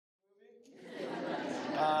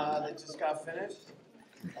that just got finished.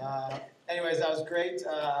 Anyways, that was great.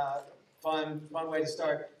 Fun way to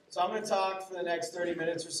start. So I'm going to talk for the next 30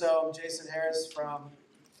 minutes or so. I'm Jason Harris from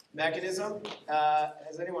Mekanism.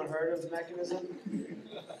 Has anyone heard of Mekanism?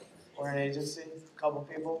 Or an agency? A couple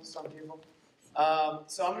people? Some people?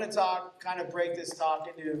 So I'm going to kind of break this talk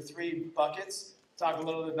into 3 buckets. Talk a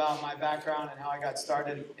little bit about my background and how I got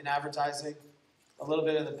started in advertising, a little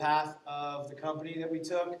bit of the path of the company that we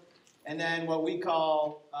took, and then what we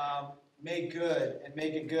call make good and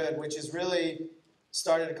make it good, which is really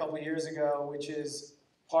started a couple years ago, which is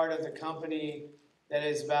part of the company that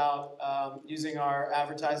is about using our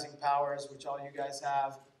advertising powers, which all you guys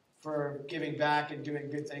have, for giving back and doing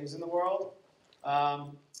good things in the world,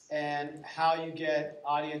 and how you get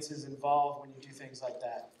audiences involved when you do things like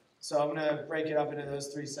that. So I'm going to break it up into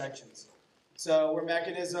those 3 sections. So we're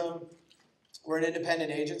Mekanism. We're an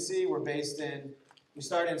independent agency. We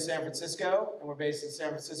started in San Francisco, and we're based in San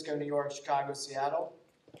Francisco, New York, Chicago, Seattle.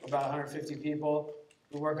 We're about 150 people.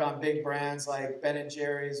 We work on big brands like Ben &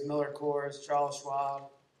 Jerry's, Miller Coors, Charles Schwab,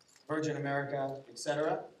 Virgin America,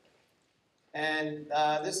 etc. And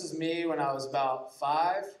this is me when I was about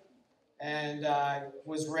 5. And I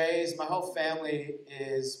was raised, my whole family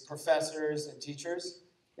is professors and teachers.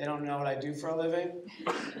 They don't know what I do for a living.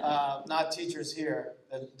 Not teachers here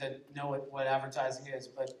that know what advertising is,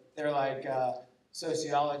 but they're like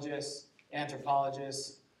sociologists,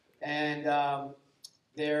 anthropologists, and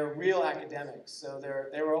they're real academics. So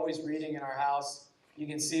they were always reading in our house. You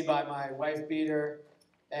can see by my wife beater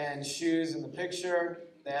and shoes in the picture.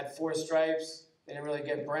 They had 4 stripes. They didn't really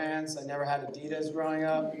get brands. I never had Adidas growing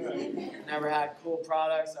up. Never had cool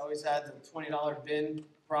products. I always had the $20 bin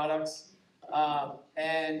products. I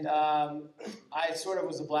sort of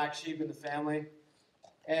was a black sheep in the family.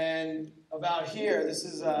 And about here, this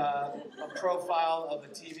is a profile of a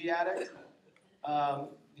TV addict.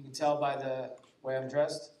 You can tell by the way I'm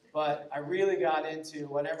dressed. But I really got into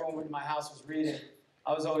what everyone in my house was reading.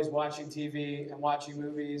 I was always watching TV and watching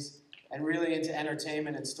movies and really into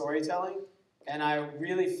entertainment and storytelling. And I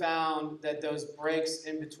really found that those breaks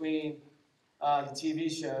in between the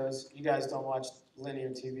TV shows, you guys don't watch linear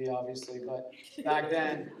TV, obviously, but back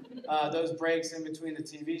then, those breaks in between the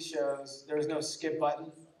TV shows, there was no skip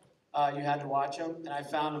button. You had to watch them, and I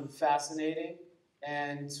found them fascinating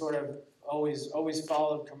and sort of always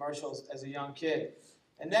followed commercials as a young kid.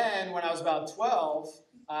 And then when I was about 12,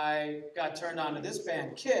 I got turned on to this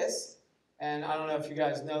band, Kiss, and I don't know if you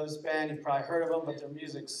guys know this band, you've probably heard of them, but their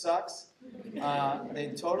music sucks.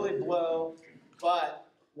 They totally blow, but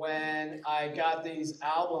when I got these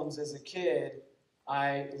albums as a kid,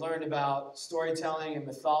 I learned about storytelling and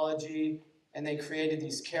mythology, and they created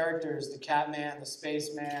these characters, the Catman, the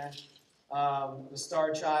Spaceman, the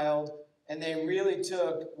Star Child, and they really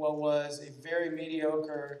took what was a very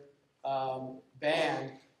mediocre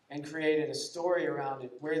band and created a story around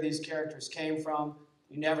it, where these characters came from.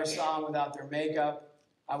 You never saw them without their makeup.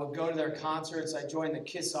 I would go to their concerts. I joined the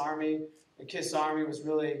Kiss Army. The Kiss Army was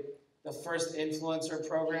really the first influencer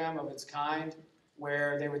program of its kind,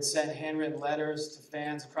 where they would send handwritten letters to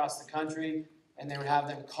fans across the country, and they would have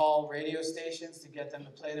them call radio stations to get them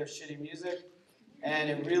to play their shitty music. And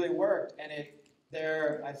it really worked. And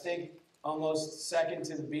they're, I think, almost second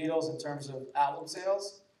to the Beatles in terms of album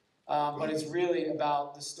sales. But it's really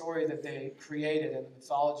about the story that they created and the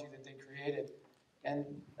mythology that they created. And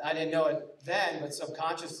I didn't know it then, but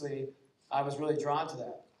subconsciously, I was really drawn to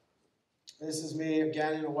that. This is me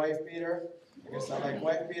again in a wife beater. I guess I like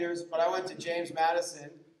wife beaters. But I went to James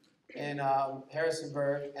Madison in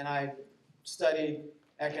Harrisonburg, and I studied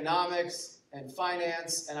economics and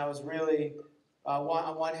finance, and I was really,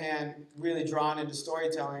 on one hand, really drawn into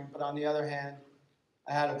storytelling, but on the other hand,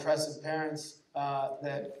 I had oppressive parents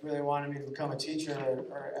that really wanted me to become a teacher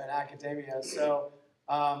or an academia. So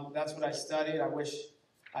that's what I studied. I wish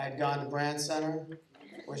I had gone to Brandcenter.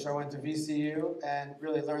 Wish I went to VCU and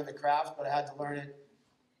really learned the craft, but I had to learn it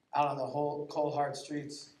out on the whole cold, hard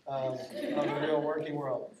streets of the real working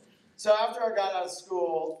world. So after I got out of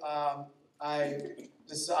school, I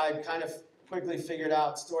kind of quickly figured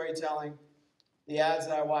out storytelling, the ads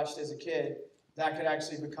that I watched as a kid, that could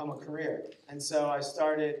actually become a career. And so I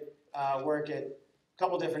started work at a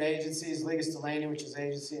couple different agencies, Ligas Delaney, which is an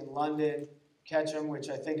agency in London, Ketchum, which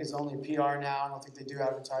I think is only PR now. I don't think they do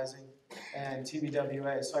advertising, and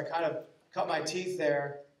TBWA. So I kind of cut my teeth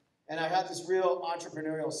there, and I had this real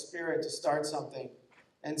entrepreneurial spirit to start something.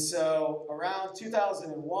 And so around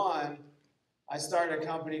 2001, I started a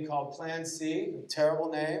company called Plan C, a terrible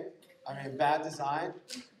name. I mean, bad design.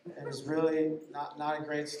 It was really not a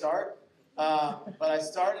great start. But I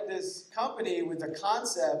started this company with the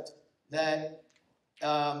concept that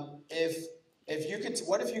what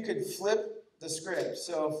if you could flip the script?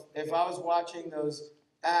 So if I was watching those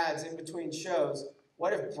ads in between shows,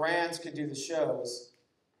 what if brands could do the shows,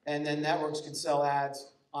 and then networks could sell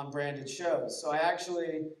ads on branded shows? So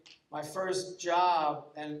my first job,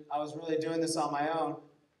 and I was really doing this on my own,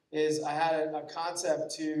 is I had a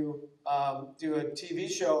concept to do a TV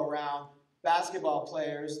show around basketball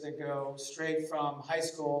players that go straight from high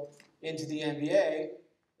school into the NBA,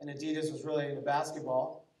 and Adidas was really into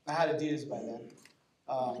basketball. I had Adidas by then,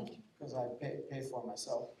 because I paid for it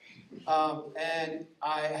myself. And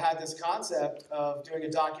I had this concept of doing a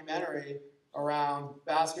documentary around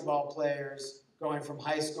basketball players going from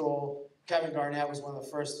high school. Kevin Garnett was one of the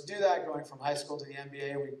first to do that, going from high school to the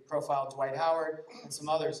NBA. We profiled Dwight Howard and some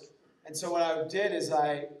others. And so what I did is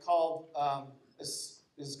I called, this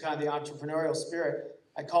is kind of the entrepreneurial spirit,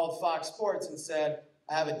 I called Fox Sports and said,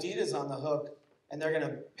 I have Adidas on the hook, and they're going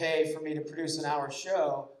to pay for me to produce an hour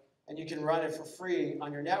show, and you can run it for free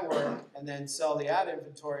on your network and then sell the ad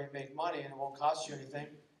inventory and make money, and it won't cost you anything.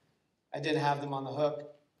 I didn't have them on the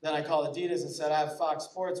hook. Then I called Adidas and said, I have Fox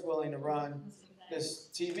Sports willing to run this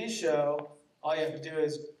TV show. All you have to do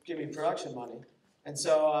is give me production money. And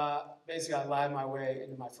so basically I lied my way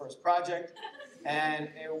into my first project, and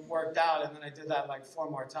it worked out, and then I did that like 4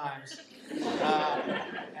 more times.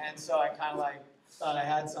 And so I kind of like thought I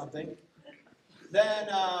had something. Then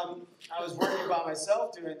I was working by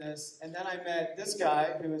myself doing this, and then I met this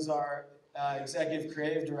guy who is our executive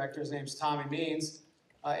creative director. His name's Tommy Means.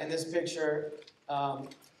 In this picture,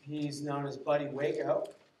 he's known as Buddy Waco,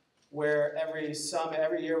 where every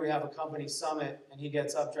year we have a company summit, and he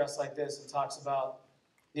gets up dressed like this and talks about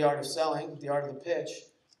the art of selling, the art of the pitch,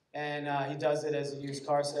 and he does it as a used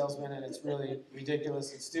car salesman, and it's really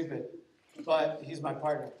ridiculous and stupid, but he's my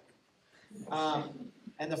partner.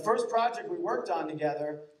 And the first project we worked on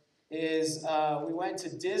together is we went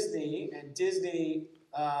to Disney, and Disney,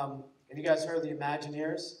 have you guys heard of the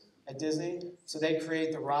Imagineers at Disney? So they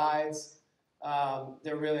create the rides.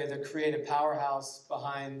 They're really the creative powerhouse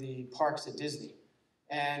behind the parks at Disney.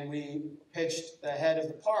 And we pitched the head of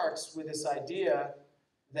the parks with this idea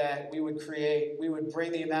that we would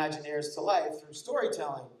bring the Imagineers to life through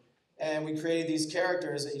storytelling. And we created these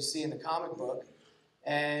characters that you see in the comic book.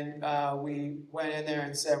 And we went in there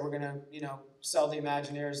and said, we're going to, sell the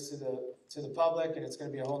Imagineers to the public, and it's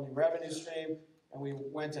going to be a whole new revenue stream. And we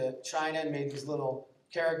went to China and made these little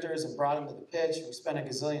characters and brought them to the pitch. We spent $1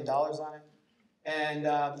 gazillion on it. And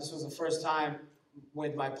this was the first time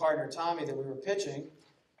with my partner Tommy that we were pitching.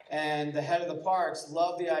 And the head of the parks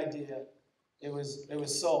loved the idea. It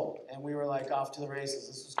was sold, and we were like off to the races.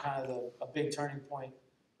 This was kind of a big turning point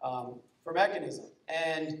for Mekanism.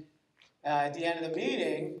 And at the end of the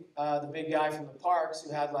meeting, the big guy from the parks,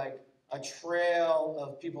 who had like a trail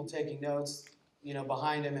of people taking notes,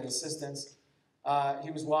 behind him and assistants,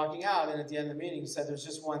 he was walking out, and at the end of the meeting, he said, "There's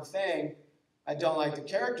just one thing. I don't like the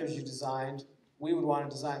characters you designed. We would want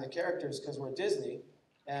to design the characters because we're Disney."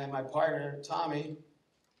 And my partner Tommy,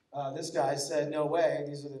 this guy, said, "No way.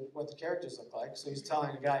 These are what the characters look like." So he's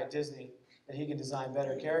telling a guy at Disney that he can design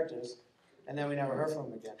better characters, and then we never heard from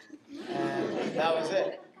him again. And that was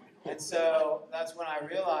it. And so that's when I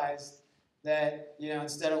realized that,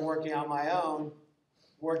 instead of working on my own,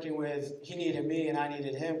 he needed me and I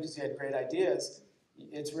needed him because he had great ideas.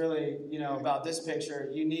 It's really, about this picture.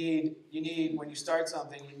 You need, when you start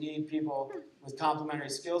something, you need people with complementary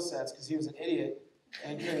skill sets, because he was an idiot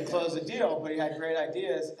and couldn't close a deal, but he had great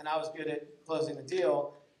ideas, and I was good at closing the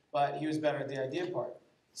deal, but he was better at the idea part.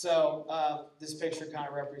 So this picture kind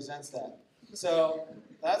of represents that. So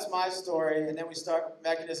that's my story, and then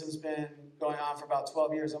Mekanism's been going on for about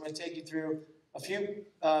 12 years. I'm going to take you through a few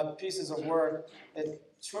pieces of work that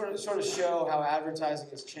sort of show how advertising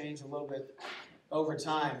has changed a little bit over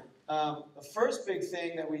time. The first big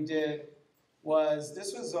thing that we did was,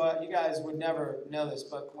 you guys would never know this,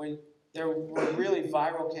 but when there were really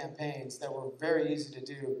viral campaigns that were very easy to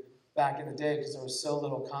do back in the day because there was so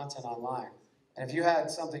little content online. And if you had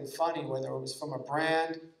something funny, whether it was from a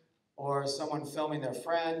brand or someone filming their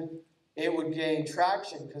friend, it would gain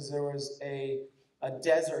traction because there was a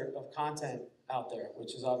desert of content out there,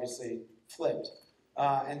 which is obviously flipped.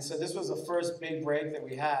 And so this was the first big break that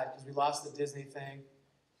we had because we lost the Disney thing.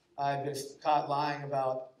 I've been caught lying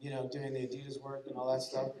about, doing the Adidas work and all that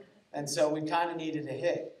stuff. And so we kind of needed a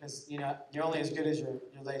hit because, you're only as good as your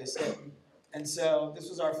latest hit. And so this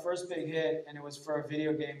was our first big hit, and it was for a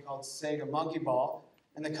video game called Sega Monkey Ball.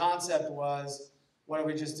 And the concept was, what if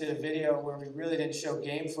we just did a video where we really didn't show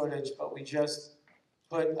game footage, but we just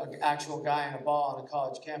put an actual guy in a ball on a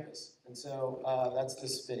college campus. And so that's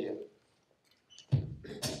this video.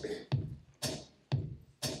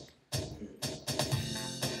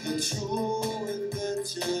 true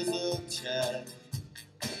adventures of Chad,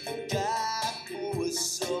 the guy who was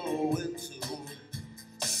so into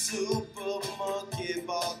Super Monkey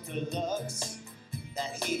Ball Deluxe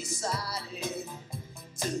that he decided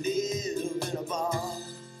to live in a bar.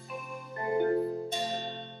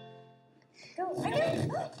 Go, right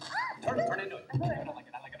there. Turn into it. I like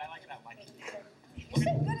I like it. You're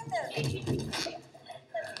so good at this.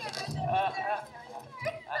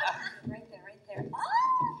 Right there. Oh,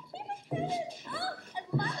 keep it good. Oh, I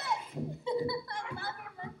love it. I love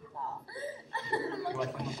your monkey ball. You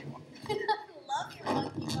like my monkey ball? I love your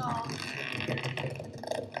monkey ball. Yeah.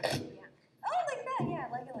 Oh, like that. Yeah, I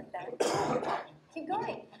like it like that. Keep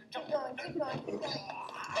going.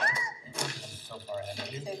 So far ahead of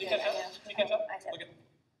you. So You good, catch up? I know. You catch up? I do. Look at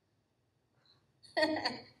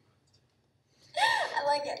I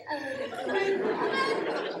like it.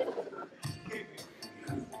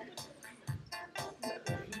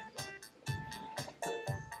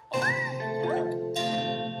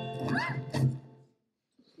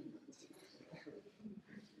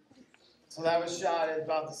 So that was shot at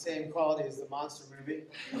about the same quality as the Monster movie.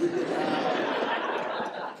 No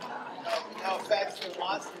offense to the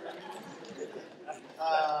Monster movie.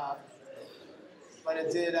 But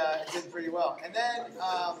it did pretty well. And then,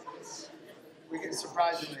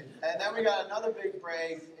 surprisingly, and then we got another big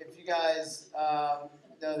break. If you guys know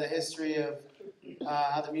the history of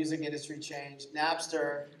how the music industry changed,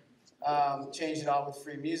 Napster changed it all with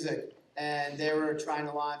free music. And they were trying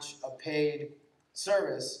to launch a paid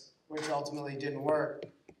service, which ultimately didn't work,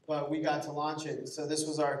 but we got to launch it. So this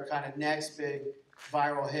was our kind of next big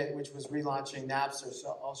viral hit, which was relaunching Napster.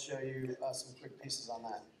 So I'll show you some quick pieces on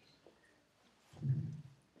that.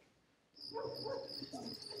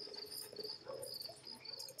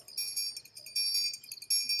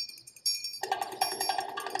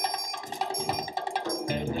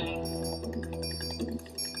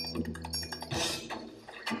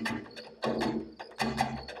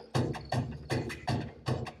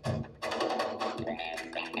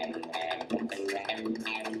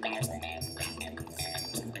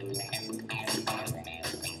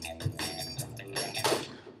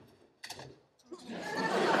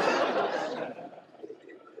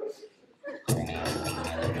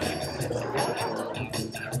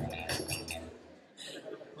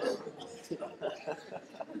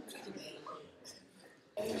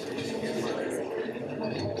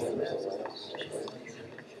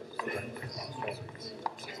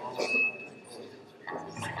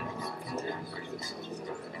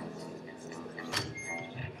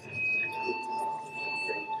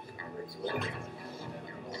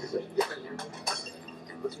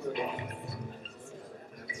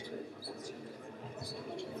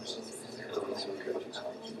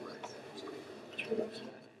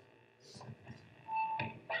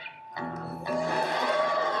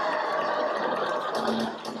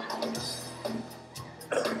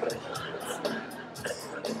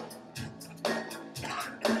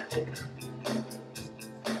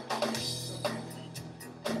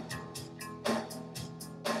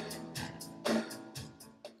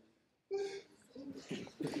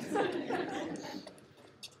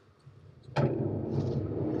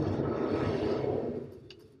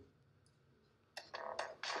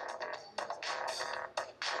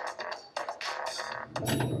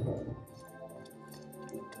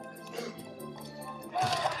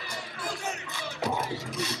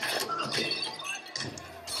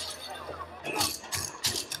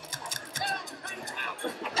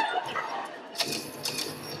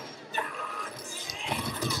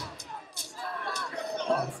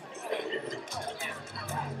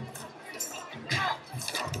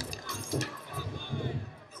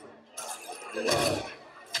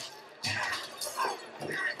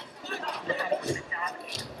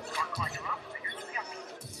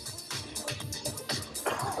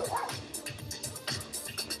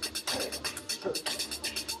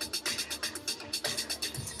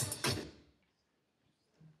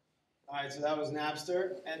 All right, so that was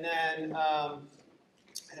Napster. And then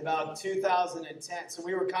in about 2010, so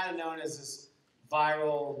we were kind of known as this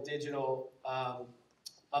viral digital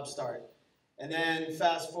upstart. And then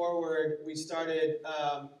fast forward, we started,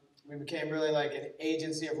 we became really like an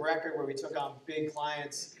agency of record where we took on big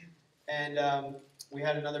clients. And we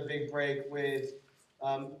had another big break with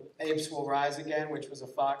Apes Will Rise Again, which was a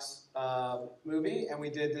Fox movie. And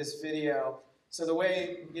we did this video. So the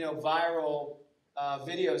way, viral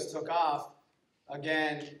videos took off,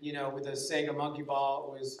 again, with the Sega Monkey Ball,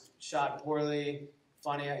 it was shot poorly,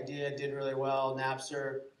 funny idea, did really well.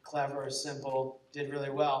 Napster, clever, simple, did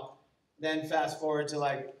really well. Then fast forward to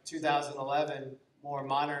like 2011, more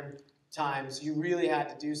modern times, you really had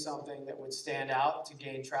to do something that would stand out to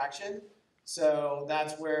gain traction. So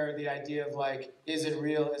that's where the idea of like, is it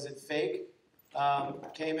real, is it fake,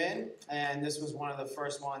 came in. And this was one of the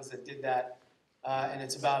first ones that did that. And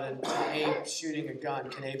it's about an ape shooting a gun.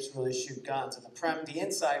 Can apes really shoot guns? And the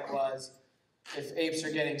insight was, if apes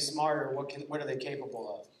are getting smarter, what are they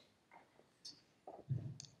capable of?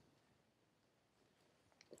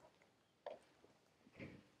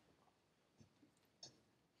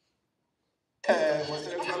 What's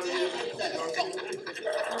it about?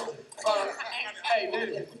 Hey,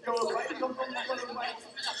 man, go right.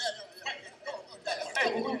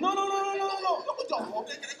 Hey, no.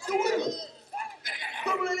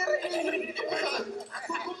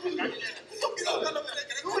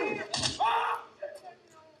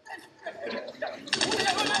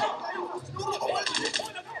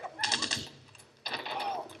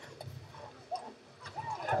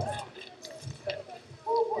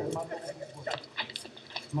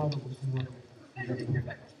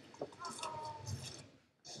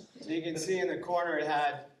 So you can see in the corner it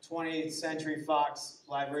had 20th Century Fox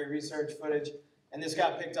library research footage, and this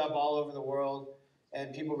got picked up all over the world,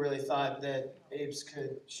 and people really thought that apes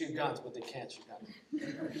could shoot guns, but they can't shoot guns.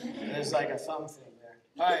 And there's like a thumb thing there.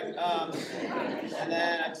 All right, and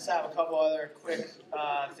then I just have a couple other quick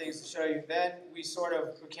things to show you. Then we sort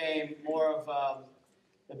of became more of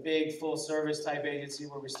a big full-service type agency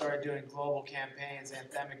where we started doing global campaigns,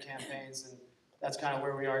 anthemic campaigns, and that's kind of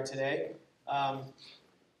where we are today.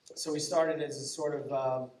 So we started as a sort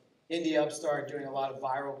of indie upstart doing a lot of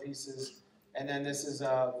viral pieces, and then this is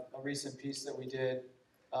a recent piece that we did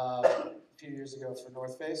a few years ago for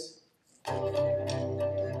North Face.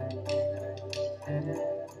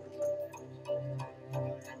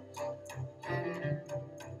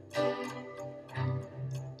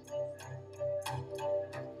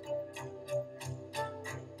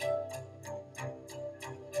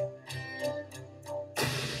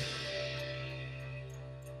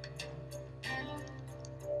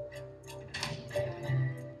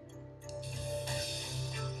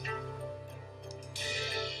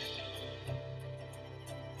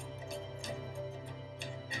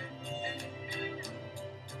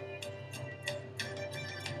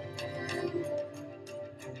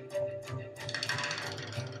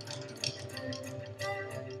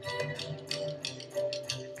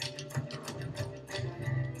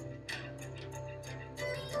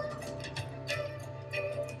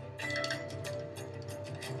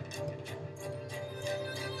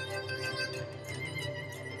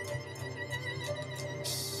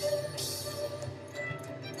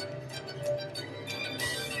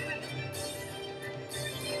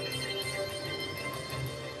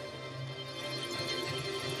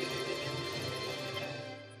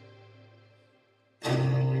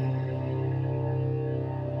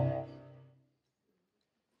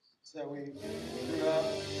 So we grew up,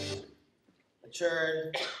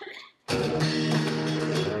 matured. Sorry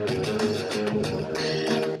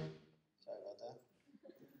about that.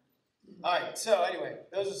 All right, so anyway,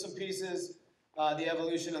 those are some pieces, the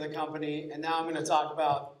evolution of the company, and now I'm going to talk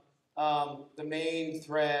about the main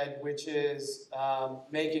thread, which is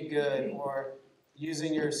make it good, or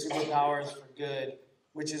using your superpowers for good,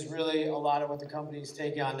 which is really a lot of what the company is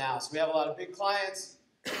taking on now. So we have a lot of big clients.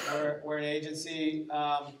 We're an agency.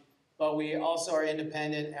 But we also are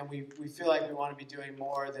independent, and we feel like we want to be doing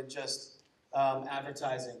more than just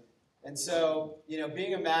advertising. And so,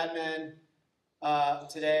 being a madman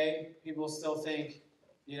today, people still think,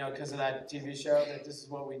 because of that TV show, that this is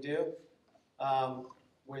what we do,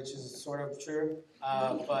 which is sort of true,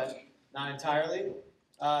 but not entirely.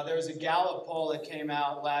 There was a Gallup poll that came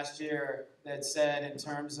out last year that said, in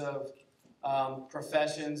terms of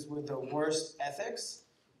professions with the worst ethics,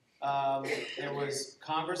 there was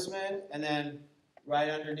congressman, and then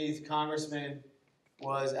right underneath congressman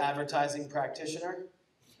was advertising practitioner,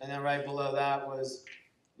 and then right below that was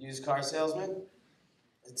used car salesman.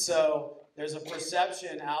 And so there's a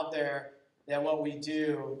perception out there that what we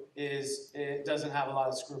do it doesn't have a lot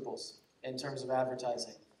of scruples in terms of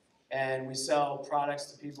advertising. And we sell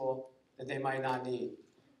products to people that they might not need.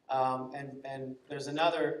 And there's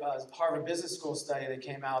another Harvard Business School study that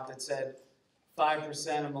came out that said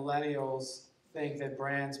 5% of millennials think that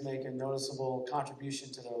brands make a noticeable contribution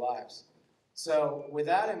to their lives. So with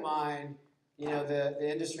that in mind, the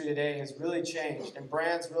industry today has really changed, and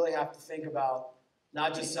brands really have to think about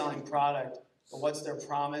not just selling product, but what's their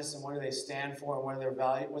promise and what do they stand for, and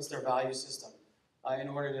what's their value system, in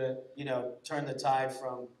order to turn the tide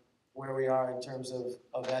from where we are in terms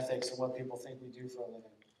of ethics and what people think we do for a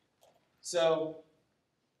living. So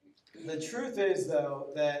the truth is, though,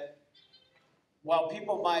 that while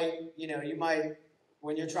people might, you might,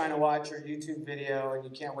 when you're trying to watch your YouTube video and you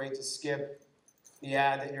can't wait to skip the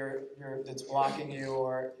ad that that's blocking you,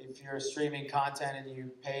 or if you're streaming content and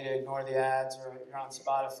you pay to ignore the ads, or you're on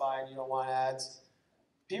Spotify and you don't want ads,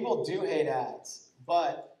 people do hate ads,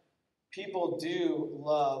 but people do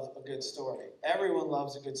love a good story. Everyone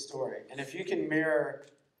loves a good story. And if you can mirror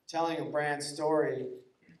telling a brand story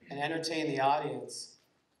and entertain the audience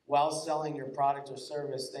while selling your product or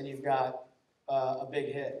service, then you've got a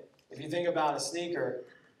big hit. If you think about a sneaker,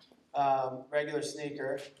 regular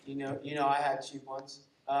sneaker, you know I had cheap ones.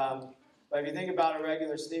 But if you think about a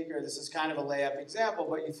regular sneaker, this is kind of a layup example,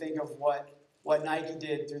 but you think of what Nike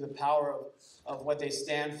did through the power of what they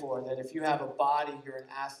stand for, that if you have a body, you're an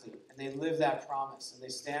athlete. And they live that promise, and they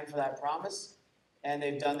stand for that promise, and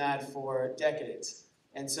they've done that for decades.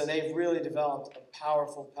 And so they've really developed a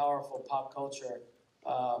powerful, powerful pop culture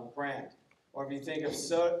brand. Or if you think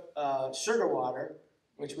of sugar water,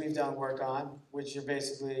 which we've done work on, which you're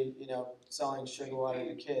basically, selling sugar water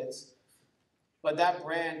to kids. But that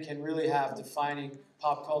brand can really have defining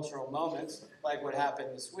pop cultural moments, like what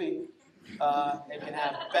happened this week. It can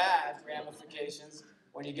have bad ramifications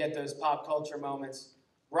when you get those pop culture moments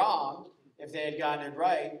wrong. If they had gotten it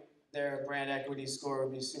right, their brand equity score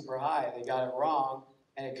would be super high. They got it wrong,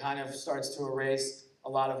 and it kind of starts to erase a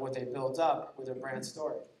lot of what they built up with their brand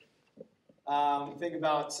story. Think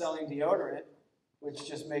about selling deodorant, which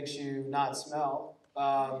just makes you not smell.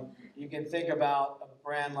 You can think about a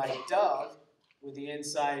brand like Dove with the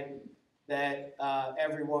insight that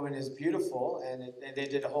every woman is beautiful, and they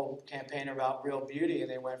did a whole campaign about real beauty,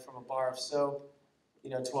 and they went from a bar of soap,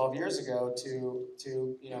 12 years ago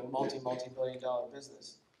to multi-billion-dollar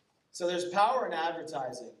business. So there's power in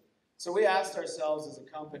advertising. So we asked ourselves as a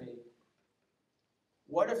company,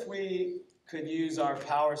 what if we could use our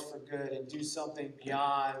powers for good and do something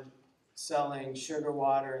beyond selling sugar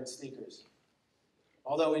water and sneakers?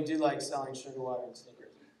 Although we do like selling sugar water and sneakers,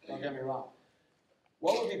 don't get me wrong.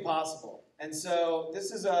 What would be possible? And so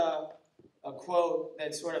this is a quote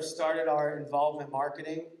that sort of started our involvement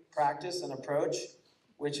marketing practice and approach,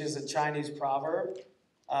 which is a Chinese proverb.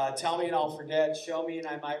 Tell me and I'll forget, show me and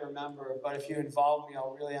I might remember, but if you involve me,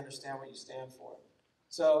 I'll really understand what you stand for.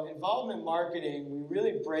 So involvement marketing, we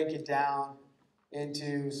really break it down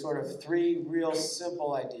into sort of three real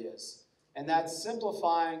simple ideas. And that's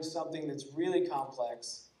simplifying something that's really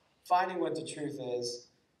complex, finding what the truth is,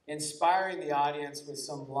 inspiring the audience with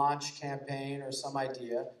some launch campaign or some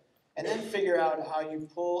idea, and then figure out how you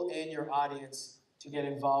pull in your audience to get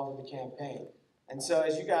involved with the campaign. And so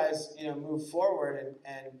as you guys move forward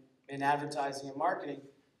and in advertising and marketing,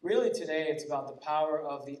 really today it's about the power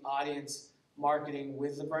of the audience marketing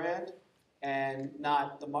with the brand, and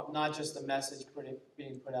not just the message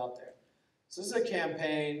being put out there. So this is a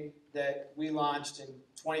campaign that we launched in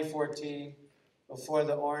 2014 before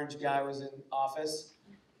the orange guy was in office,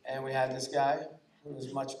 and we had this guy who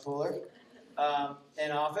was much cooler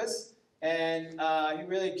in office. And he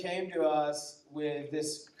really came to us with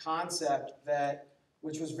this concept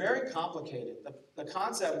which was very complicated. The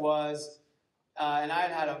concept was, and I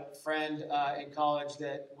had a friend in college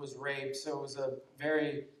that was raped, so it was a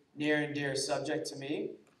very near and dear subject to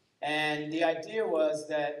me. And the idea was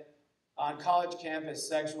that on college campus,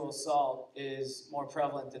 sexual assault is more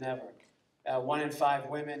prevalent than ever. 1 in 5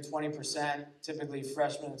 women, 20%, typically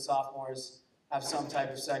freshmen and sophomores, have some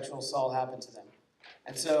type of sexual assault happen to them.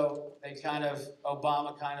 And so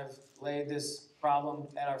Obama kind of laid this problem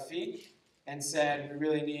at our feet and said, we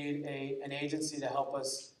really need an agency to help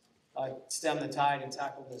us stem the tide and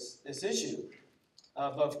tackle this issue.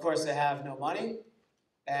 But of course they have no money,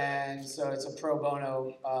 and so it's a pro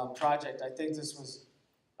bono project. I think this was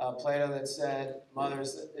Plato that said,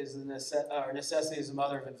 necessity is the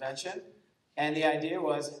mother of invention. And the idea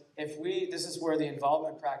was, this is where the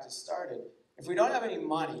involvement practice started. If we don't have any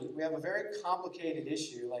money, we have a very complicated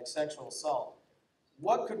issue like sexual assault.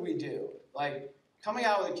 What could we do? Like, coming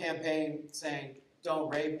out with a campaign saying, don't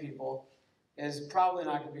rape people, is probably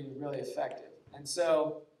not going to be really effective. And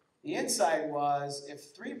so the insight was,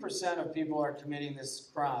 if 3% of people are committing this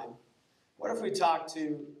crime, what if we talk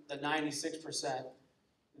to the 96%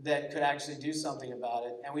 that could actually do something about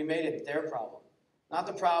it, and we made it their problem? Not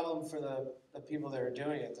the problem for the people that are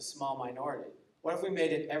doing it, the small minority. What if we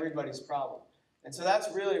made it everybody's problem? And so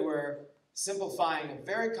that's really where simplifying a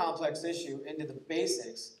very complex issue into the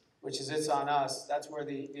basics, which is it's on us, that's where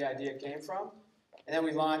the idea came from. And then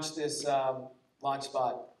we launched this launch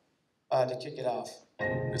spot to kick it off.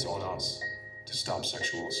 It's on us to stop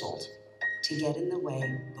sexual assault. To get in the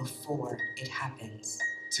way before it happens.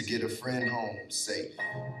 To get a friend home safe.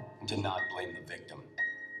 And to not blame the victim.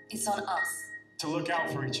 It's on us to look out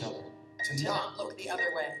for each other, To not look the other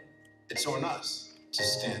way. It's on us to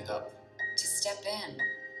stand up. To step in.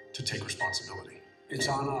 to take responsibility. It's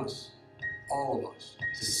on us, all of us.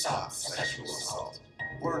 To stop sexual assault.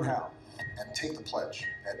 Learn how and take the pledge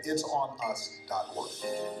at itsonus.org.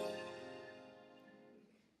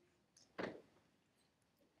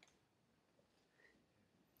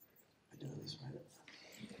 I doing this right?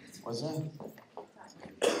 What's that?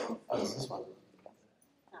 Oh, is this one?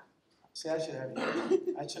 See, I should have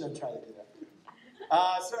tried to do that.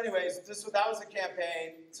 So anyways, that was the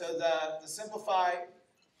campaign. So the Simplify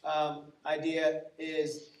idea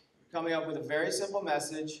is coming up with a very simple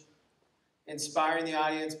message, inspiring the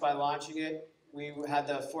audience by launching it. We had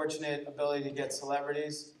the fortunate ability to get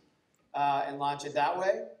celebrities and launch it that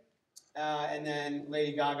way. And then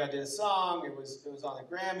Lady Gaga did a song. It was on the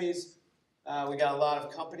Grammys. We got a lot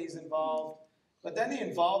of companies involved. But then the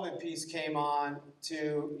involvement piece came on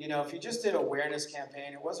to, if you just did awareness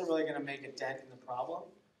campaign, it wasn't really going to make a dent in the problem.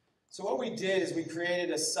 So what we did is we created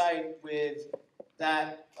a site with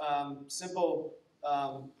that simple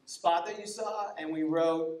spot that you saw, and we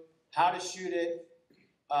wrote how to shoot it,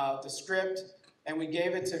 the script, and we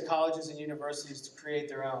gave it to colleges and universities to create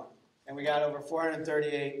their own. And we got over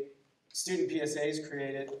 438 student PSAs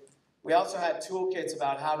created. We also had toolkits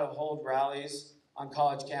about how to hold rallies on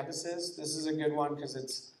college campuses. This is a good one because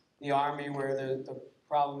it's the Army where the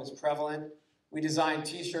problem is prevalent. We designed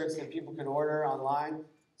t-shirts that people could order online.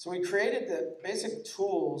 So we created the basic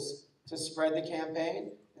tools to spread the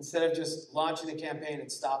campaign instead of just launching the campaign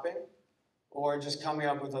and stopping or just coming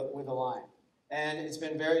up with a line. And it's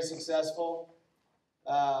been very successful.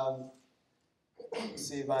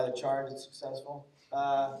 See by the chart, it's successful.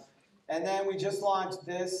 And then we just launched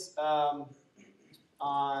this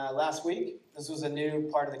last week. This was a new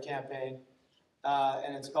part of the campaign,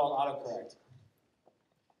 and it's called autocorrect.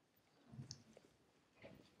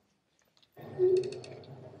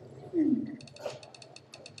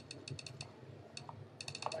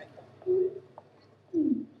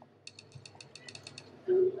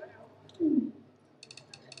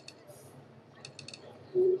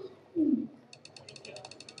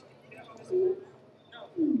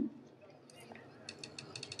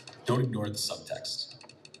 Don't ignore the subtext.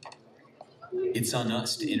 It's on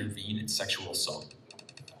us to intervene in sexual assault.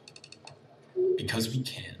 Because we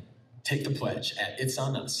can. Take the pledge at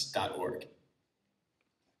itsonus.org.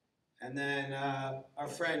 And then our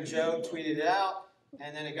friend Joe tweeted it out,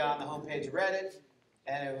 and then it got on the homepage of Reddit,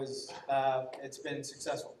 and it's been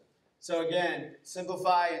successful. So again,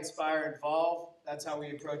 simplify, inspire, involve. That's how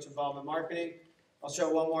we approach involvement marketing. I'll show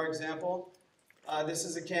one more example. This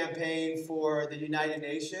is a campaign for the United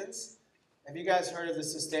Nations. Have you guys heard of the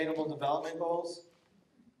Sustainable Development Goals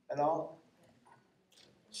at all?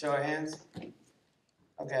 Show of hands.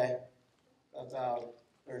 Okay, about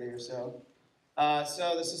 30 or so.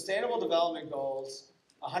 So the Sustainable Development Goals,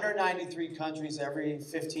 193 countries every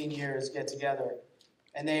 15 years get together,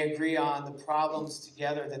 and they agree on the problems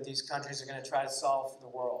together that these countries are going to try to solve for the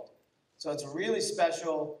world. So it's a really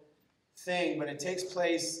special thing, but it takes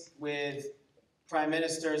place with prime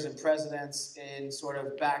ministers and presidents in sort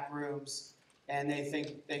of back rooms, and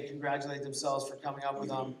they congratulate themselves for coming up with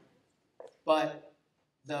them. But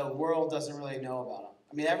the world doesn't really know about them.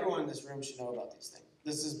 I mean, everyone in this room should know about these things.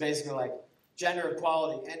 This is basically like gender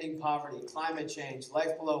equality, ending poverty, climate change,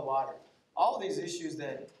 life below water. All of these issues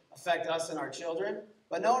that affect us and our children,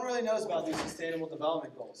 but no one really knows about these Sustainable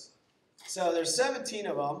Development Goals. So there's 17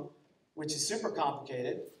 of them, which is super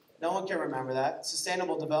complicated. No one can remember that.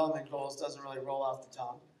 Sustainable Development Goals doesn't really roll off the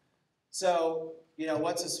tongue. So,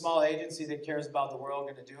 what's a small agency that cares about the world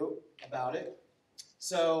going to do about it?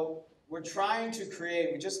 So we're trying to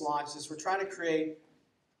create, we just launched this, we're trying to create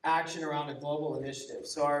action around a global initiative.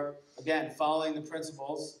 So again, following the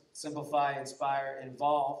principles, simplify, inspire,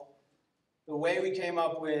 involve. The way we came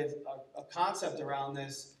up with a concept around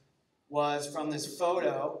this was from this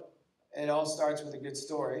photo. It all starts with a good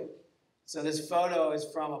story. So this photo is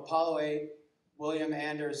from Apollo 8. William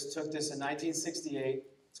Anders took this in 1968.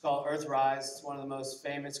 It's called Earthrise. It's one of the most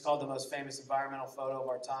famous, it's called the most famous environmental photo of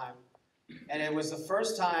our time. And it was the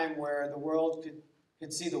first time where the world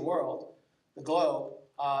could see the world, the globe,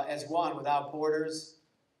 as one, without borders,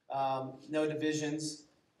 no divisions.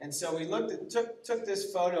 And so we took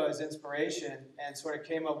this photo as inspiration and sort of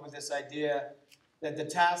came up with this idea that the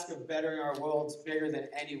task of bettering our world's bigger than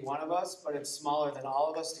any one of us, but it's smaller than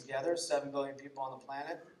all of us together, 7 billion people on the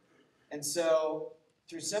planet. And so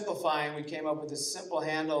through simplifying, we came up with this simple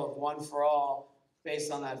handle of One for All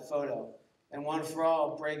based on that photo. And One for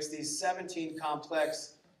All breaks these 17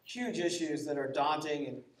 complex, huge issues that are daunting,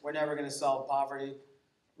 and we're never going to solve poverty.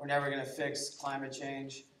 we're never going to fix climate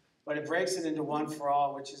change. But it breaks it into one for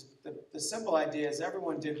all, which is the simple idea is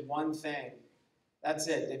everyone did one thing. That's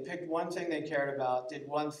it. They picked one thing they cared about, did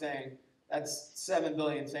one thing. That's 7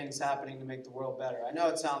 billion things happening to make the world better. I know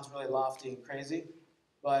it sounds really lofty and crazy,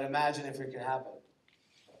 but imagine if it could happen.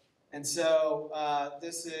 And so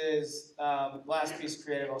this is last piece of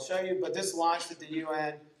creative I'll show you, but this launched at the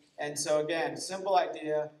UN. And so again, simple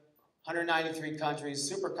idea, 193 countries,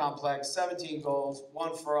 super complex, 17 goals,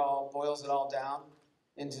 one for all, boils it all down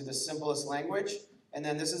into the simplest language. And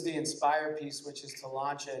then this is the inspire piece, which is to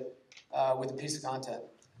launch it with a piece of content.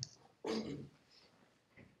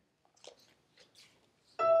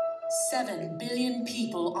 7 billion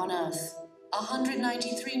people on Earth,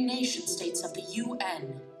 193 nation-states of the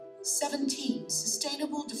UN, 17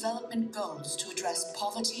 Sustainable Development Goals to address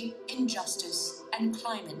poverty, injustice, and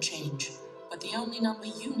climate change. But the only number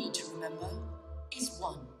you need to remember is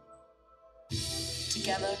 1.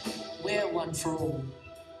 Together, we're one for all.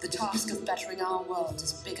 The task of bettering our world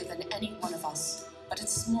is bigger than any one of us, but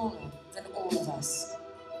it's smaller than all of us.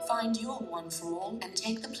 Find your one for all and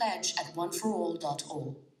take the pledge at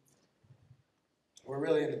oneforall.org. We're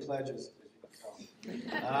really into pledges, as you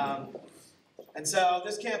can tell. And so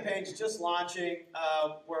this campaign's just launching.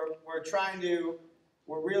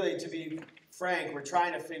 We're really, to be frank, we're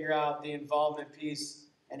trying to figure out the involvement piece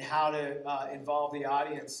and how to involve the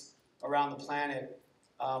audience around the planet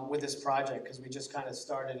with this project, because we just kind of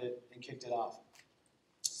started it and kicked it off.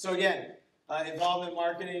 So again, involvement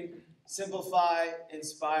marketing, simplify,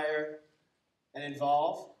 inspire, and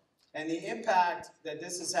involve. And the impact that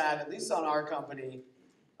this has had, at least on our company,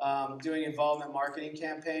 doing involvement marketing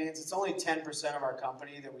campaigns, it's only 10% of our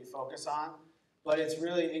company that we focus on, but it's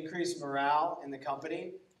really increased morale in the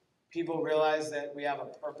company. People realize that we have a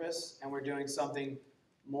purpose and we're doing something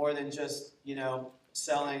more than just,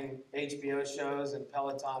 selling HBO shows and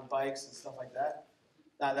Peloton bikes and stuff like that.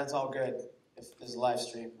 That's all good if there's a live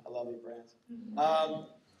stream. I love you, Brand.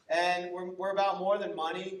 And we're about more than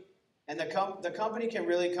money. And the company can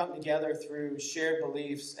really come together through shared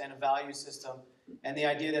beliefs and a value system. And the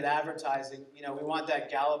idea that advertising, we want that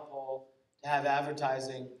Gallup poll to have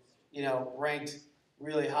advertising, ranked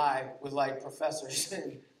really high with like professors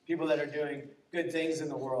and people that are doing good things in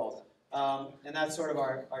the world. And that's sort of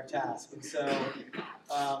our task. And so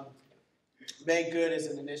Make Good is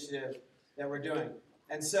an initiative that we're doing.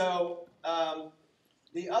 And so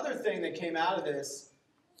the other thing that came out of this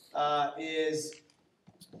is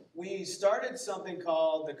we started something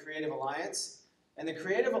called the Creative Alliance. And the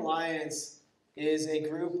Creative Alliance is a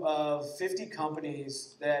group of 50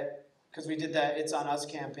 companies that, because we did that It's On Us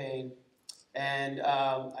campaign, and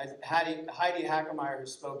Heidi Hackemeyer, who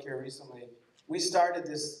spoke here recently, we started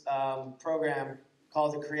this program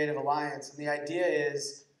called the Creative Alliance. And the idea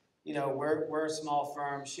is, we're a small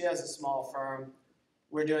firm. She has a small firm.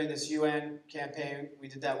 We're doing this UN campaign. We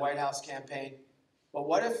did that White House campaign. But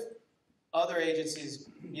what if other agencies,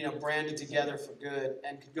 branded together for good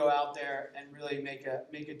and could go out there and really make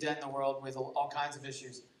a dent in the world with all kinds of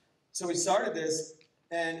issues? So we started this,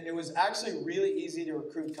 and it was actually really easy to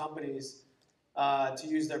recruit companies to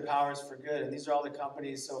use their powers for good. And these are all the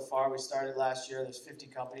companies so far. We started last year. There's 50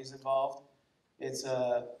 companies involved. It's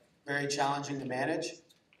very challenging to manage,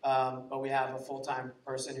 but we have a full-time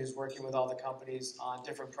person who's working with all the companies on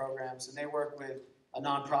different programs. And they work with a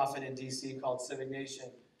nonprofit in DC called Civic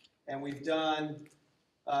Nation. And we've done,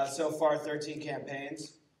 so far, 13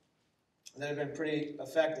 campaigns that have been pretty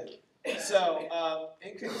effective. So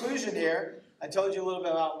in conclusion here, I told you a little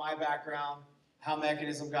bit about my background, how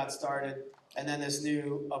Mekanism got started, and then this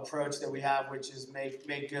new approach that we have, which is make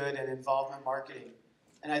good and involvement marketing.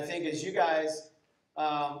 And I think as you guys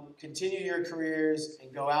continue your careers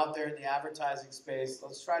and go out there in the advertising space,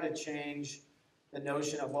 let's try to change the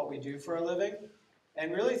notion of what we do for a living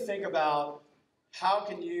and really think about how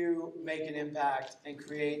can you make an impact and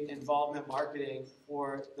create involvement marketing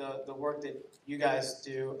for the work that you guys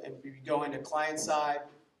do, and you go into client side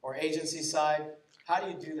or agency side. How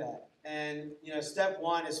do you do that? And step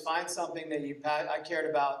one is find something that I cared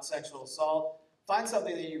about sexual assault. Find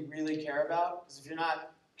something that you really care about, because if you're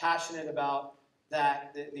not passionate about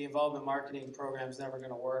that, the involvement marketing program is never going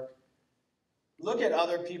to work. Look at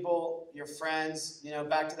other people, your friends.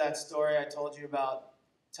 Back to that story I told you about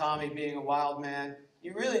Tommy being a wild man.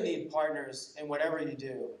 You really need partners in whatever you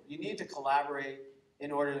do. You need to collaborate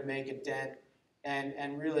in order to make a dent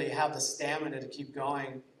and really have the stamina to keep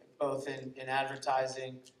going, both in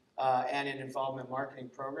advertising and in involvement marketing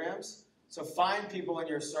programs. So find people in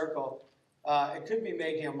your circle. It could be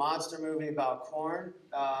making a monster movie about corn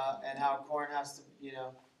and how corn has to,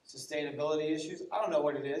 sustainability issues. I don't know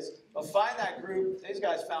what it is, but find that group. These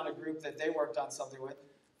guys found a group that they worked on something with.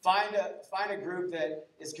 Find a group that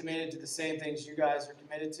is committed to the same things you guys are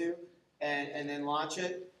committed to, and then launch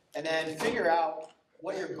it. And then figure out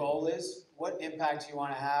what your goal is, what impact you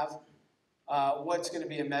want to have, what's going to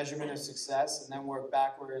be a measurement of success, and then work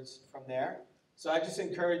backwards from there. So I just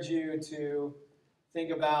encourage you to think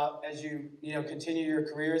about, as you continue your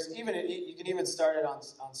careers, even you can even start it on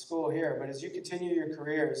school here, but as you continue your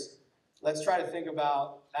careers, let's try to think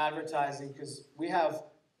about advertising, because we have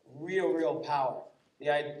real power.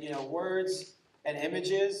 Words and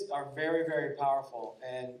images are very, very powerful,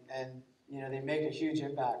 and they make a huge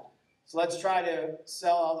impact. So let's try to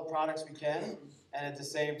sell all the products we can, and at the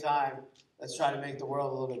same time, let's try to make the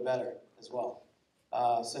world a little bit better as well.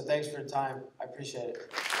 So thanks for your time. I appreciate it.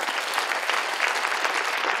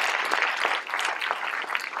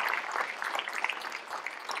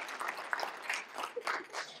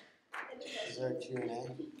 Is there a Q&A?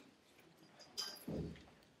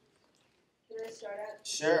 Can I start out?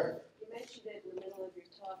 Sure. You mentioned it in the middle of your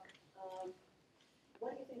talk.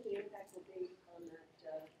 What do you think the impact will be on that,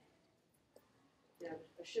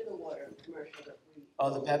 a sugar water commercial that we... Oh,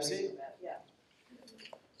 the Pepsi? About? Yeah.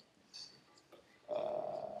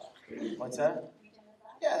 What's that?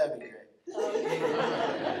 Yeah, that'd be great.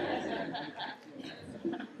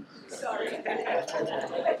 Sorry.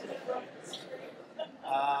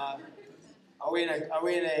 Are we in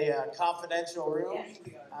a confidential room? Yes,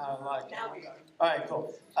 we are. Now we are. All right,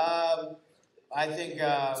 cool. I think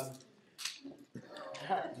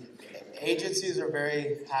agencies are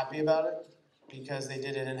very happy about it because they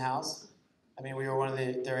did it in-house. I mean, we were one of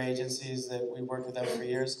their agencies that we worked with them for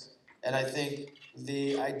years. And I think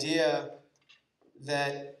the idea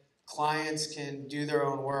that clients can do their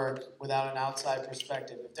own work without an outside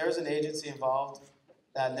perspective. If there was an agency involved,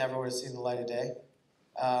 that never would have seen the light of day.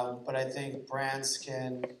 But I think brands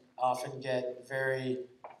can often get very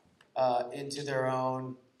into their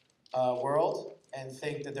own world and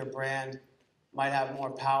think that their brand might have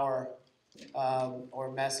more power or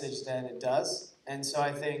message than it does. And so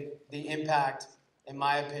I think the impact, in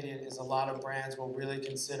my opinion, is a lot of brands will really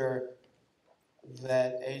consider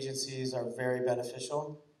that agencies are very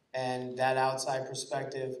beneficial, and that outside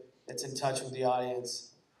perspective that's in touch with the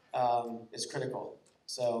audience is critical.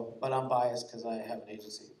 So, but I'm biased because I have an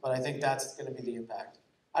agency. But I think that's going to be the impact.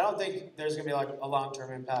 I don't think there's going to be like a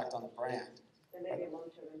long-term impact on the brand. There may be a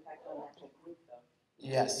long-term impact on that whole group, though.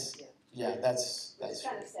 Yes. Yeah, that's it's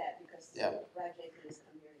kind of sad because Brad Jenkins has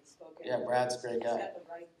come here and spoken. Yeah, Brad's a great guy. He's got the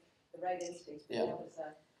right instincts. But that was,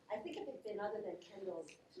 I think if it had been other than Kendall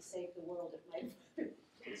to save the world, it might.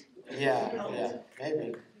 Yeah,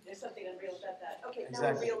 maybe. There's something unreal about that. Okay,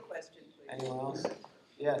 exactly. Now a real question, please. Anyone else?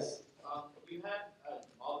 Yes. You had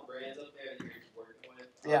all the brands up there that you're working with.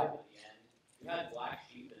 Yeah. At the end, you had Black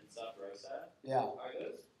Sheep and Sub Rosa. Yeah. Are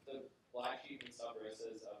those the Black Sheep and Sub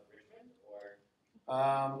Rosas of Richmond, or?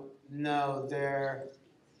 No, they're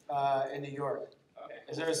in New York. Okay.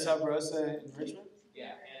 Is there a Sub Rosa in Richmond?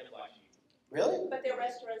 Yeah, and a Black Sheep. Really? But they're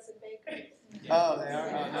restaurants and bakeries. Oh, they are?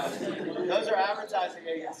 Oh, no. Those are advertising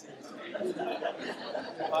agencies.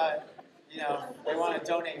 But, they want to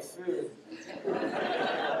donate food.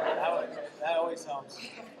 That always helps.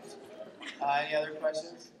 Any other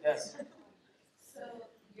questions? Yes? So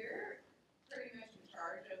you're pretty much in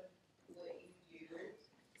charge of what you do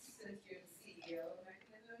since you're the CEO of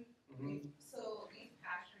Mekanism. Mm-hmm. So these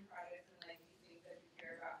passion projects and these things that you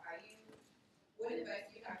care about, what advice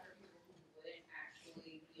do you have for people who wouldn't actually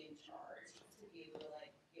be in charge to be able to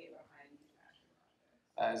get behind these passion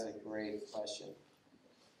projects? That is a great question.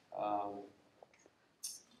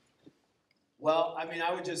 Well, I mean,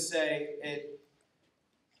 I would just say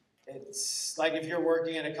it's like if you're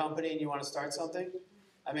working at a company and you want to start something,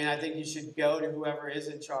 I mean, I think you should go to whoever is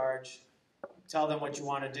in charge, tell them what you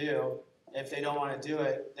want to do. If they don't want to do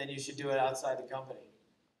it, then you should do it outside the company.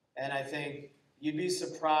 And I think you'd be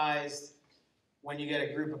surprised when you get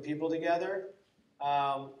a group of people together,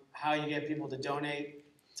 how you get people to donate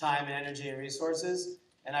time and energy and resources.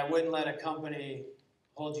 And I wouldn't let a company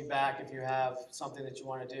hold you back if you have something that you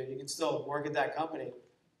want to do. You can still work at that company,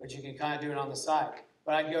 but you can kind of do it on the side.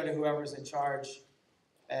 But I'd go to whoever's in charge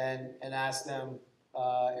and ask them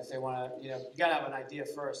if they want to, you got to have an idea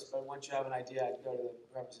first, but once you have an idea, I'd go to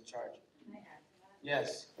whoever's in charge. Can I add to that?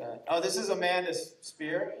 Yes. Oh, this is Amanda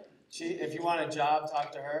Spear. If you want a job,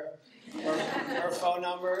 talk to her. Her phone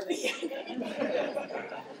number.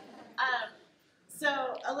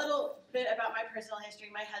 So a little bit about my personal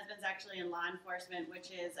history. My husband's actually in law enforcement,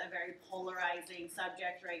 which is a very polarizing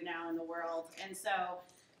subject right now in the world. And so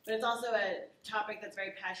but it's also a topic that's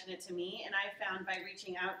very passionate to me, and I found by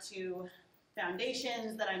reaching out to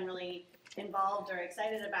foundations that I'm really involved or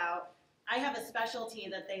excited about, I have a specialty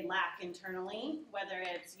that they lack internally, whether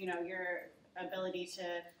it's, you know, your ability to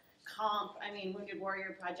comp. I mean, Wounded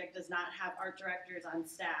Warrior Project does not have art directors on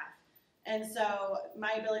staff. And so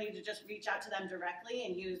my ability to just reach out to them directly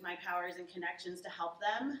and use my powers and connections to help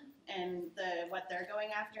them and what they're going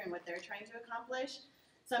after and what they're trying to accomplish.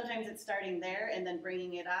 Sometimes it's starting there and then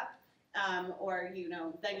bringing it up. Or, you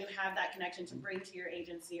know, then you have that connection to bring to your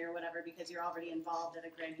agency or whatever because you're already involved at a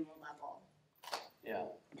granular level. Yeah.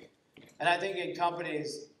 And I think in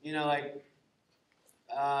companies, you know, like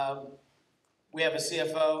we have a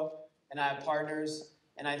CFO and I have partners,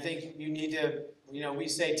 and I think you need to, you know, we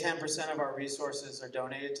say 10% of our resources are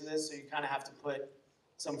donated to this, so you kind of have to put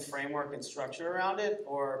some framework and structure around it,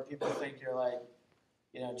 or people think you're like,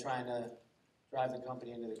 you know, trying to drive the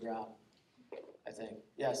company into the ground, I think.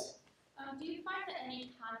 Yes? Do you find that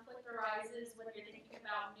any conflict arises when you're thinking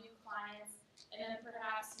about new clients, and then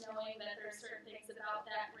perhaps knowing that there are certain things about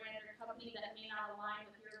that brand or company that may not align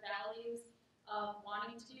with your values of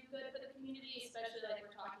wanting to do good for the community, especially like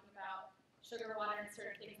we're talking about sugar water and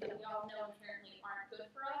certain things that we all know inherently aren't good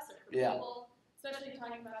for us or for people, especially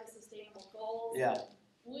talking about the sustainable goals.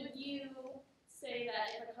 Would you say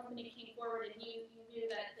that if a company came forward and you knew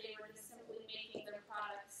that they were just simply making their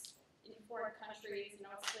products in foreign countries, you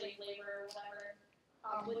know, slave labor or whatever,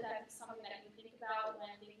 would that be something that you think about when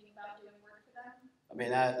thinking about doing work for them? I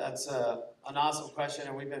mean, that's an awesome question,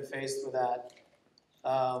 and we've been faced with that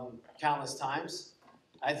countless times.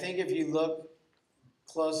 I think if you look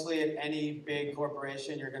closely at any big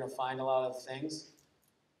corporation, you're going to find a lot of things,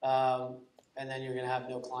 and then you're going to have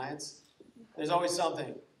no clients. There's always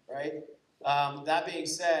something, right? That being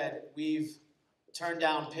said, we've turned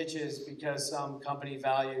down pitches because some company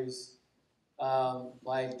values,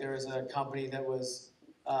 like there was a company that was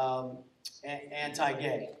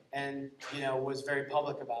anti-gay and, you know, was very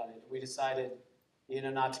public about it. We decided, you know,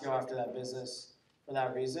 not to go after that business for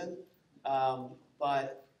that reason.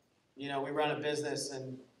 But, you know, we run a business,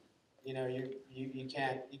 and, you know, you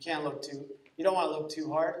can't look too, you don't want to look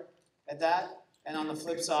too hard at that. And on the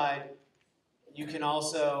flip side, you can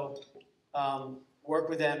also work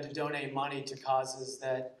with them to donate money to causes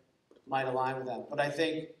that might align with them. But I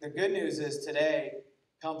think the good news is today,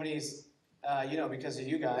 companies, you know, because of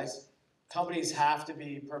you guys, companies have to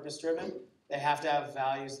be purpose-driven. They have to have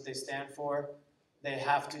values that they stand for. They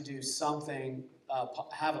have to do something,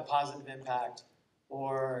 have a positive impact,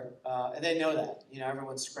 or and they know that. You know,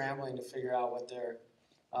 everyone's scrambling to figure out what they're.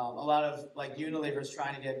 A lot of, like, Unilever's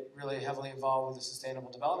trying to get really heavily involved with the Sustainable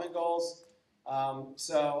Development Goals.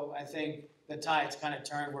 So I think the tide's kind of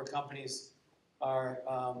turned where companies are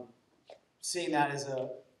seeing that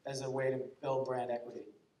as a way to build brand equity.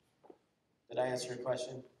 Did I answer your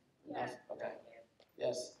question enough? Okay.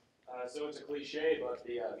 Yes. So it's a cliche, but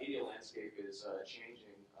the media landscape is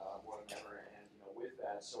changing more than ever, and you know, with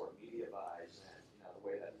that, so are media buys and you know the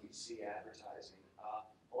way that we see advertising.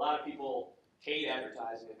 A lot of people hate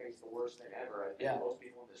advertising. They think it's the worst thing ever. I think most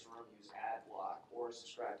people in this room use ad block or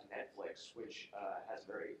subscribe to Netflix, which has a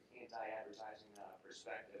very anti-advertising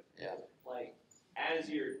perspective. Like, as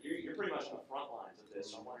you're pretty much on the front lines of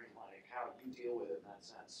this, so I'm wondering like how you deal with it in that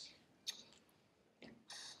sense.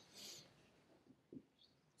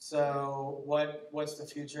 So what's the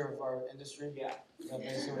future of our industry? Yeah.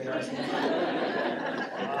 Basically,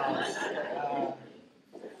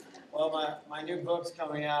 well, my new book's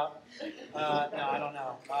coming out. No, I don't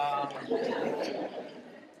know.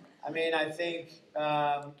 I mean, I think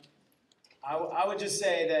I would just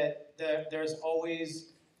say that there's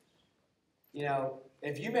always, you know,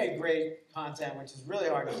 if you make great content, which is really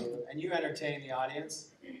hard to do, and you entertain the audience,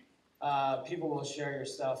 people will share your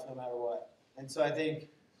stuff no matter what. And so I think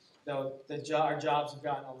our jobs have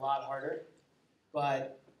gotten a lot harder,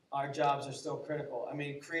 but our jobs are still critical. I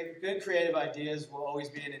mean, good creative ideas will always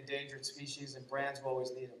be an endangered species, and brands will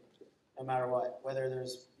always need them, no matter what. Whether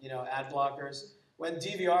there's, you know, ad blockers. When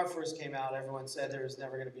DVR first came out, everyone said there was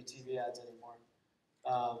never going to be TV ads anymore,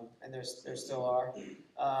 and there still are.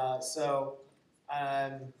 So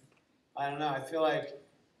I don't know. I feel like,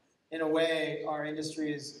 in a way, our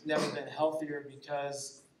industry has never been healthier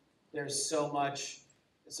because there's so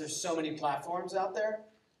many platforms out there,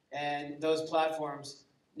 and those platforms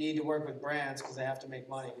need to work with brands because they have to make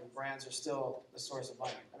money, and brands are still the source of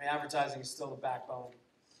money. I mean, advertising is still the backbone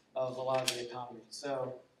of a lot of the economy.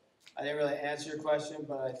 So I didn't really answer your question,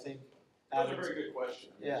 but I think That was a very good question.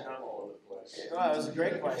 Yeah. It's kind of all over the place. Well, it was a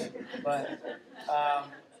great question, but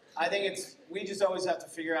I think we just always have to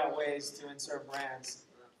figure out ways to insert brands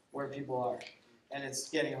where people are. and it's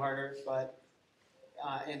getting harder. But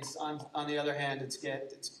it's on the other hand,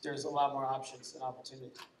 there's a lot more options and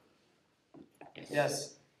opportunities.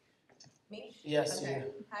 Yes. Me? Yes, okay.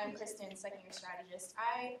 you. Hi, I'm Kristen, second-year strategist.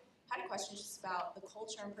 I had a question just about the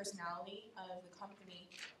culture and personality of the company.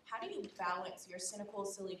 How do you balance your cynical,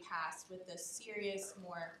 silly past with the serious,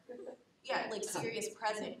 more, serious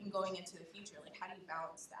present and going into the future? Like, how do you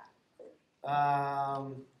balance that?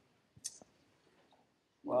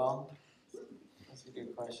 Well, that's a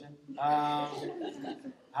good question. How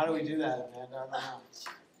do we do that, Amanda? I don't know.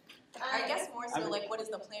 I guess more so, like, what is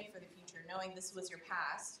the plan for the future? Knowing this was your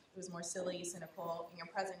past, it was more silly, cynical, and your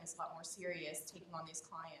present is a lot more serious, taking on these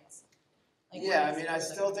clients. Like, yeah, I mean, I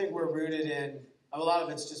still think we're rooted in, a lot of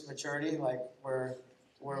it's just maturity, like we're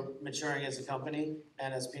maturing as a company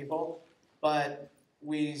and as people, but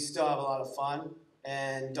we still have a lot of fun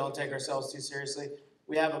and don't take ourselves too seriously.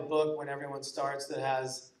 We have a book when everyone starts that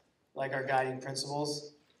has like our guiding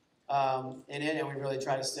principles in it, and we really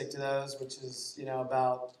try to stick to those, which is,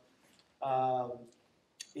 about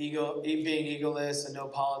being egoless and no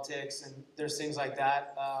politics, and there's things like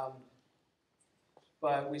that.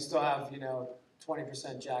 But we still have,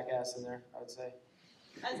 20% jackass in there, I would say.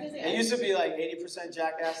 I was gonna say, It used to be like 80%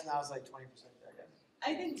 jackass, now it's like 20% jackass.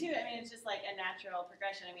 I think too, it's just like a natural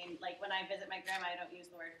progression. Like when I visit my grandma, I don't use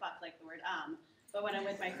the word fuck like the word but when I'm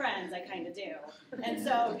with my friends, I kind of do. And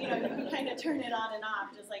so, you can kind of turn it on and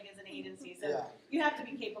off just like as an agency. So you have to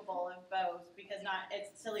be capable of both because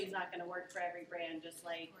silly is not going to work for every brand, just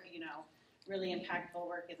like, really impactful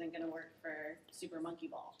work isn't going to work for Super Monkey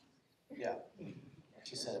Ball. Yeah,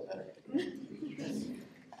 she said it better.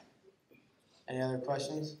 Any other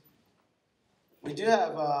questions? We do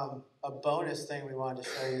have a bonus thing we wanted to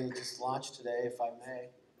show you that just launched today, if I may.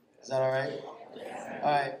 Is that all right?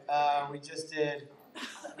 All right, we just did,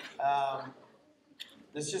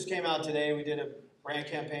 this just came out today. We did a brand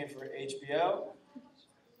campaign for HBO.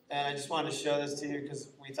 And I just wanted to show this to you because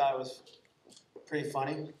we thought it was pretty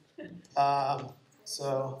funny.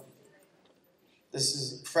 So this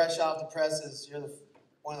is fresh off the presses. You're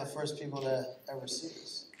one of the first people to ever see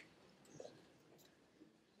this.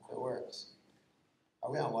 If it works.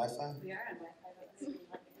 Are we on Wi-Fi? We are on Wi-Fi.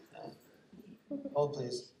 Hold,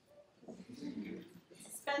 please.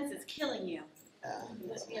 Suspense is killing you. Yeah.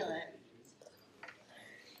 I feel it.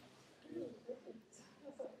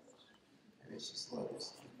 Maybe it's just loading.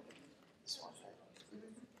 This one,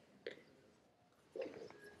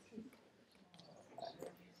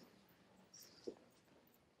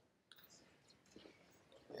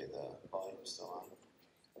 okay, the volume's still on.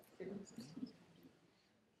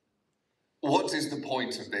 What is the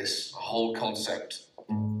point of this whole concept?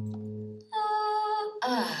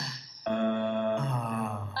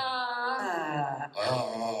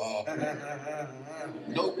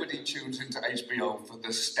 Nobody tunes into HBO for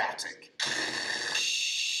the static.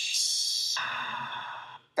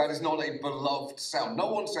 That is not a beloved sound. No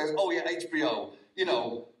one says, oh yeah, HBO,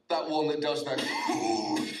 that one that does that.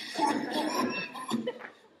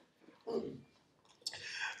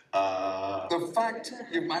 The fact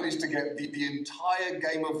you've managed to get the entire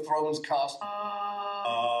Game of Thrones cast.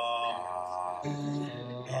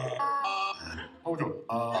 Hold on.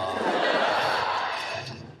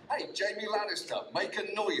 Hey, Jamie Lannister, make a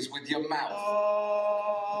noise with your mouth.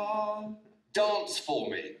 Dance for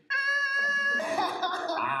me.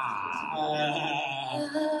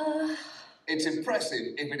 It's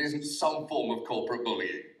impressive if it isn't some form of corporate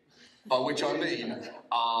bullying. By which I mean,